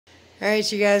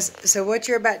Alright, you guys, so what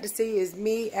you're about to see is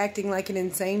me acting like an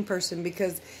insane person,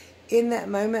 because in that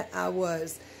moment I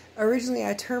was. Originally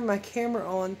I turned my camera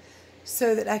on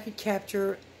so that I could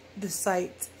capture the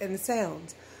sights and the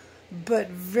sounds. But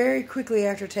very quickly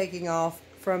after taking off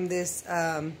from this,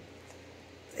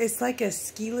 it's like a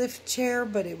ski lift chair,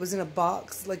 but it was in a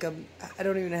box, like a, I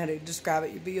don't even know how to describe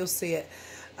it, but you'll see it.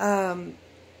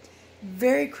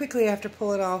 Very quickly after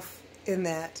pulling off in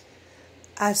that,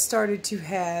 I started to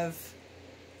have,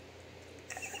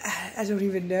 I don't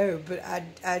even know, but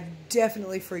I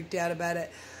definitely freaked out about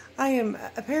it. I am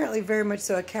apparently very much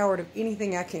so a coward of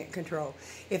anything I can't control.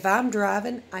 If I'm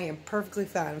driving, I am perfectly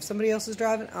fine. If somebody else is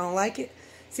driving, I don't like it.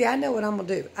 See, I know what I'm going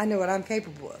to do. I know what I'm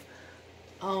capable of.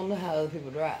 I don't know how other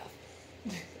people drive.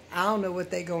 I don't know what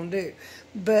they going to do.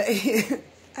 But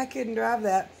I couldn't drive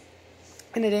that.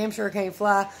 And it damn sure can't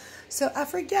fly. So I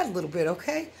freaked out a little bit,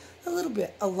 okay? A little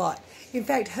bit. A lot. In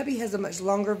fact, hubby has a much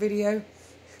longer video.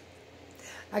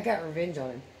 I got revenge on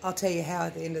him. I'll tell you how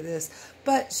at the end of this.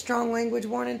 But strong language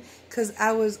warning, because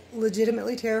I was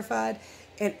legitimately terrified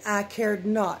and I cared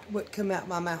not what come out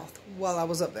my mouth while I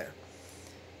was up there.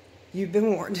 You've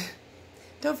been warned.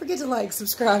 Don't forget to like,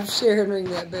 subscribe, share, and ring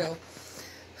that bell.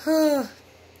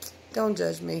 Don't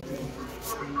judge me.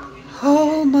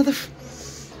 Oh, mother...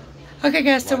 Okay,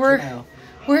 guys, so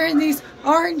we're in these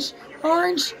orange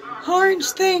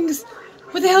things.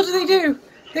 What the hell do they do?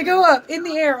 They go up in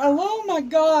the air. Oh my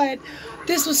God.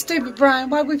 This was stupid, Brian.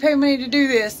 Why'd we pay money to do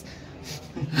this?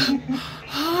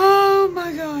 Oh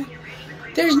my God.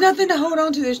 There's nothing to hold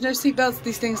on to. There's no seat belts.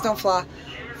 These things don't fly.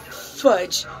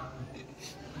 Fudge.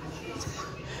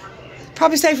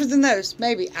 Probably safer than those.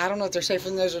 Maybe. I don't know if they're safer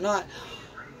than those or not.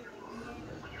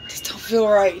 Just don't feel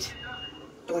right.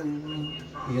 You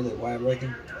hear that wire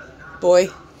breaking? Boy,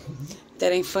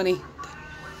 that ain't funny.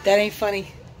 That ain't funny.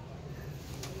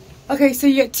 Okay, so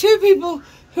you got two people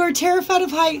who are terrified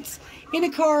of heights in a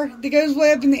car that goes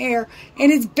way up in the air,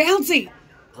 and it's bouncy.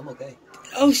 I'm okay.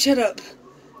 Oh, shut up.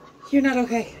 You're not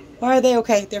okay. Why are they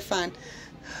okay? They're fine.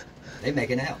 They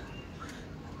making out.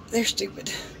 They're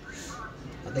stupid.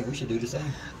 I think we should do the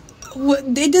same. What?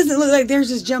 It doesn't look like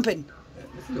theirs is jumping.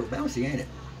 It's a little bouncy, ain't it?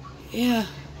 Yeah.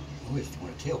 I just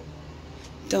want to tilt.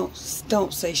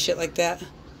 Don't say shit like that.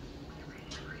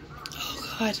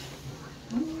 Oh, God.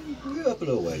 We're up a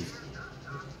little ways.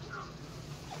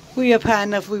 We up high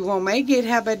enough we won't make it.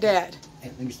 How about that? Hey,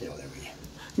 let me stay over there with you.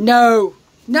 No.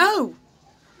 No.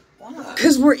 Why?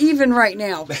 Because we're even right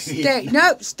now. Stay.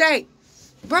 Nope, stay.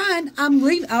 Brian, I'm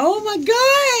leaving. Oh, my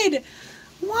God.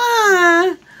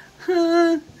 Why?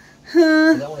 I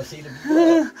want to see the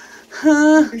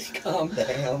blood. Just calm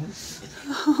down.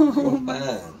 You're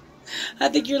fine. I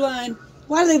think you're lying.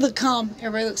 Why do they look calm?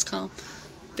 Everybody looks calm.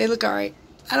 They look all right.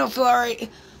 I don't feel all right.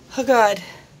 Oh, God.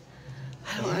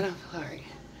 I don't feel all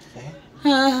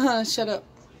right. Shut up.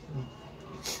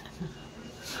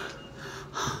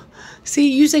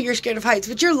 See, you say you're scared of heights,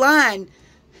 but you're lying.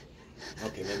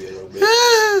 Okay, maybe a little bit.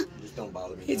 Just don't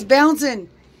bother me. It's bouncing.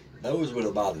 Those would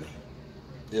have bothered me.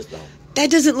 This don't. That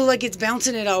doesn't look like it's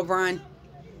bouncing at all, Brian.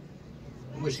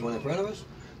 Which the one in front of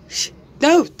us?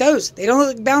 No, those. They don't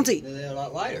look bouncy. They're a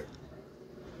lot lighter.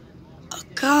 Oh,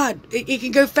 God. It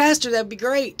can go faster. That would be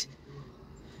great.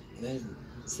 It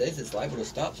says it's liable to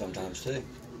stop sometimes, too.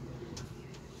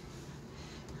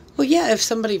 Well, yeah, if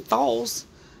somebody falls.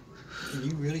 Are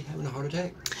you really having a heart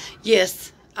attack?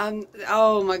 Yes.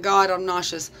 Oh, my God. I'm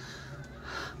nauseous.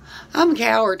 I'm a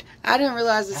coward. I didn't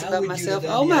realize this about myself.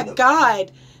 Oh, my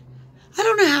God. I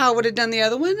don't know how I would have done the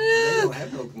other one.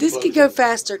 This could go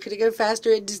faster. Could it go faster?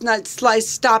 It does not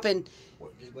stopping.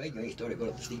 Well, just wait. You ain't started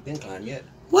going up the steep incline yet.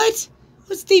 What?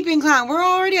 What steep incline? We're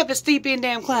already up a steep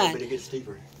damn climb. But it gets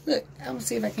steeper. Look, I'm going to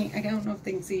see if I can. I don't know if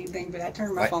they can see anything, but I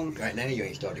turned my phone. Right now, you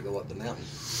ain't started to go up the mountain.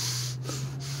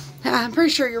 I'm pretty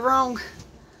sure you're wrong.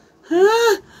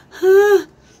 Oh,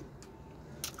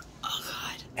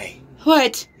 God. Hey.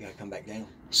 What? You gotta come back down.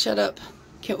 Shut up.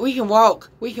 We can walk.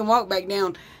 We can walk back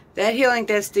down. That hill ain't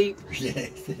that steep.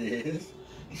 Yes, it is.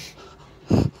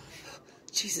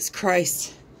 Jesus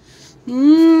Christ.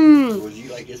 Was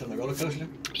you like this on the roller coaster?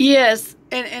 Yes.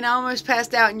 And I almost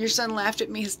passed out, and your son laughed at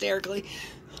me hysterically.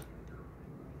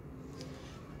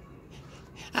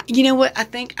 You know what? I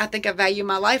think I value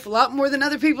my life a lot more than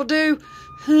other people do.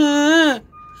 Oh,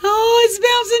 it's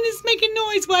bouncing. It's making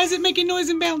noise. Why is it making noise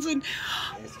and bouncing?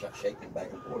 It's got shaking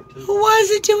back and forth, too. Why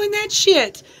is it doing that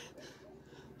shit?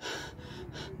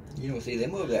 You don't see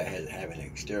them over there having an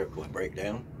hysterical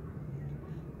breakdown.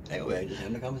 They over there just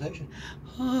having a conversation.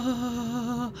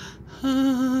 Oh,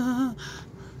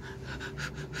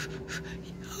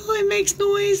 it makes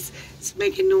noise. It's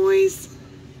making noise.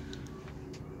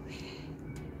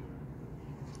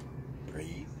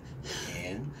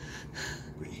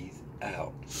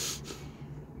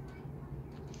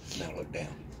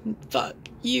 Fuck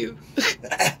you.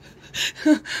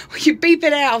 You beep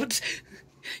it out.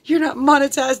 You're not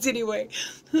monetized anyway.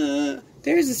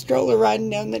 There's a stroller riding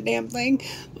down the damn thing.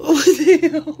 What the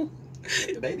hell?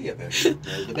 The baby up there.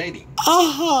 There's the baby.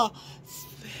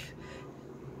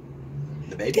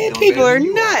 The baby. Dead people are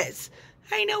nuts.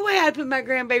 Ain't no way I'd put my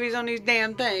grandbabies on these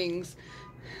damn things.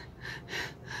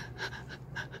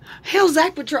 Hell,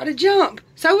 Zach would try to jump.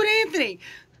 So would Anthony.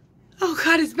 Oh,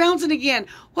 God, it's bouncing again.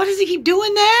 Why does he keep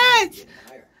doing that?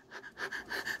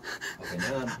 Okay,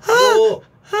 now. Oh.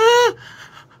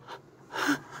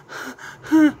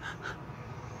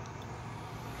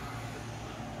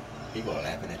 People are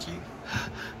laughing at you.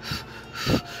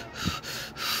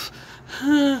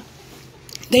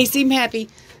 They seem happy.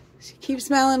 Keep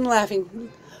smiling and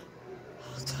laughing.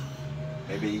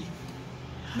 Maybe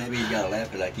you gotta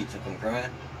laugh because I keep them from crying.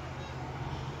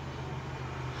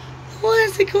 Why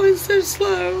is it going so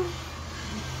slow?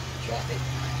 Traffic.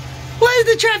 What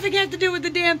does the traffic have to do with the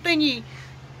damn thingy?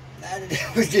 I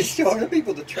was just showing the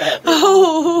people the traffic.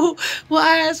 Oh, well,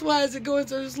 I asked why is it going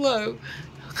so slow?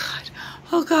 Oh, God.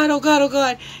 Oh, God, oh, God, oh,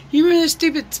 God. You remember those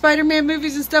stupid Spider-Man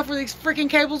movies and stuff where these freaking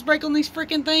cables break on these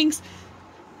freaking things?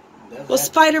 Well,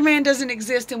 Spider-Man doesn't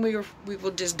exist and we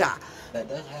will just die. That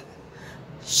does happen.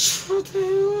 Shut the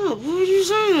hell up. Why would you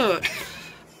say that?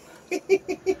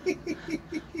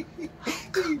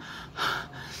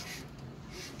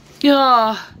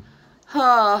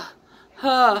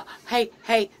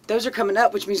 Hey, those are coming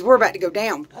up, which means we're about to go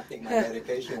down. I think my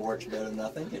medication works better than I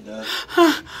think it does.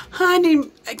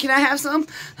 Can I have some?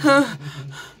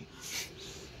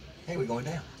 Hey, we're going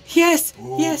down. Yes,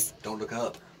 Ooh, yes. Don't look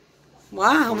up.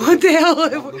 Wow, what the hell?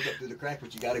 Don't look up through the crack,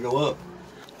 but you gotta go up.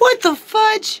 What the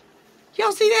fudge?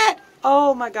 Y'all see that?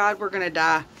 Oh my God, we're gonna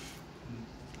die.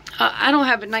 I don't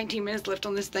have 19 minutes left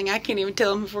on this thing. I can't even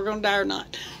tell them if we're gonna die or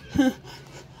not.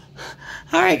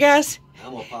 All right, guys.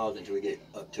 I'm gonna pause until we get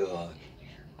up to a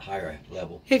higher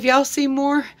level. If y'all see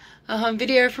more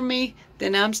video from me,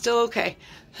 then I'm still okay.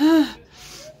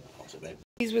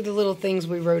 These were the little things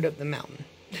we rode up the mountain.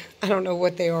 I don't know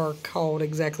what they are called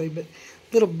exactly, but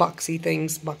little boxy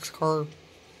things, boxcar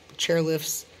chair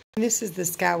lifts. And this is the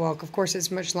skywalk. Of course,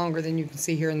 it's much longer than you can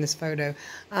see here in this photo,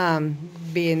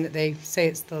 being that they say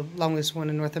it's the longest one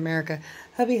in North America.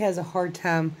 Hubby has a hard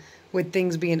time with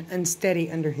things being unsteady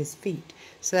under his feet,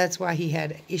 so that's why he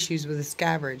had issues with the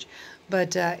sky bridge.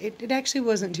 But it actually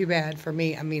wasn't too bad for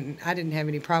me. I mean, I didn't have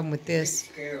any problem with this.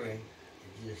 It's scary. It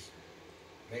just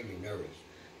made me nervous.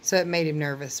 So it made him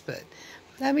nervous, but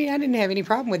I mean, I didn't have any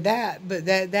problem with that. But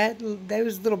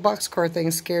those little boxcar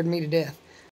things scared me to death.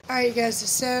 All right, you guys,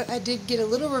 so I did get a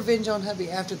little revenge on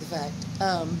hubby after the fact.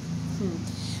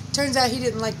 Turns out he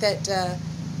didn't like that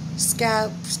sky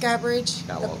bridge,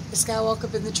 skywalk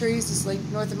up in the trees. It's like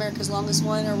North America's longest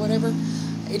one or whatever.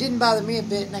 It didn't bother me a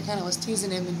bit, and I kind of was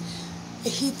teasing him. And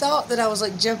he thought that I was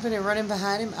like jumping and running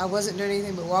behind him. I wasn't doing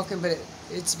anything but walking, but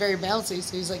it's very bouncy.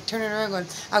 So he's like turning around going,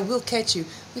 I will catch you.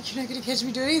 Like, you're not going to catch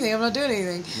me doing anything. I'm not doing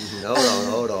anything.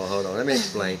 Hold on. Let me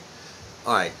explain.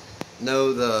 All right.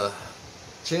 No, the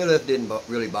chairlift didn't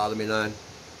really bother me none,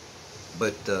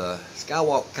 but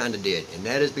skywalk kind of did, and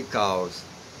that is because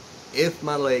if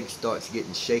my leg starts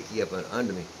getting shaky up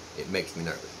under me, it makes me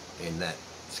nervous. And that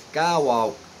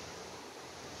skywalk,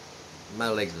 my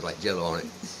legs was like jello on it.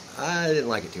 I didn't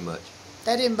like it too much.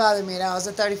 That didn't bother me at all. It was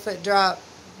a 30-foot drop.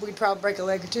 We'd probably break a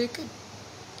leg or two.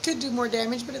 Could do more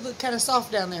damage, but it looked kind of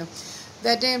soft down there.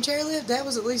 That damn chairlift, that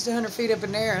was at least 100 feet up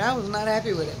in the air, and I was not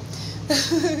happy with it.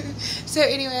 So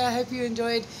anyway, I hope you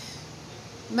enjoyed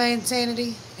my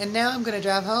insanity, and now I'm going to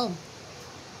drive home.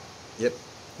 Yep,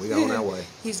 we on our way.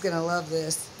 He's going to love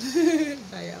this.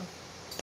 Bye, y'all.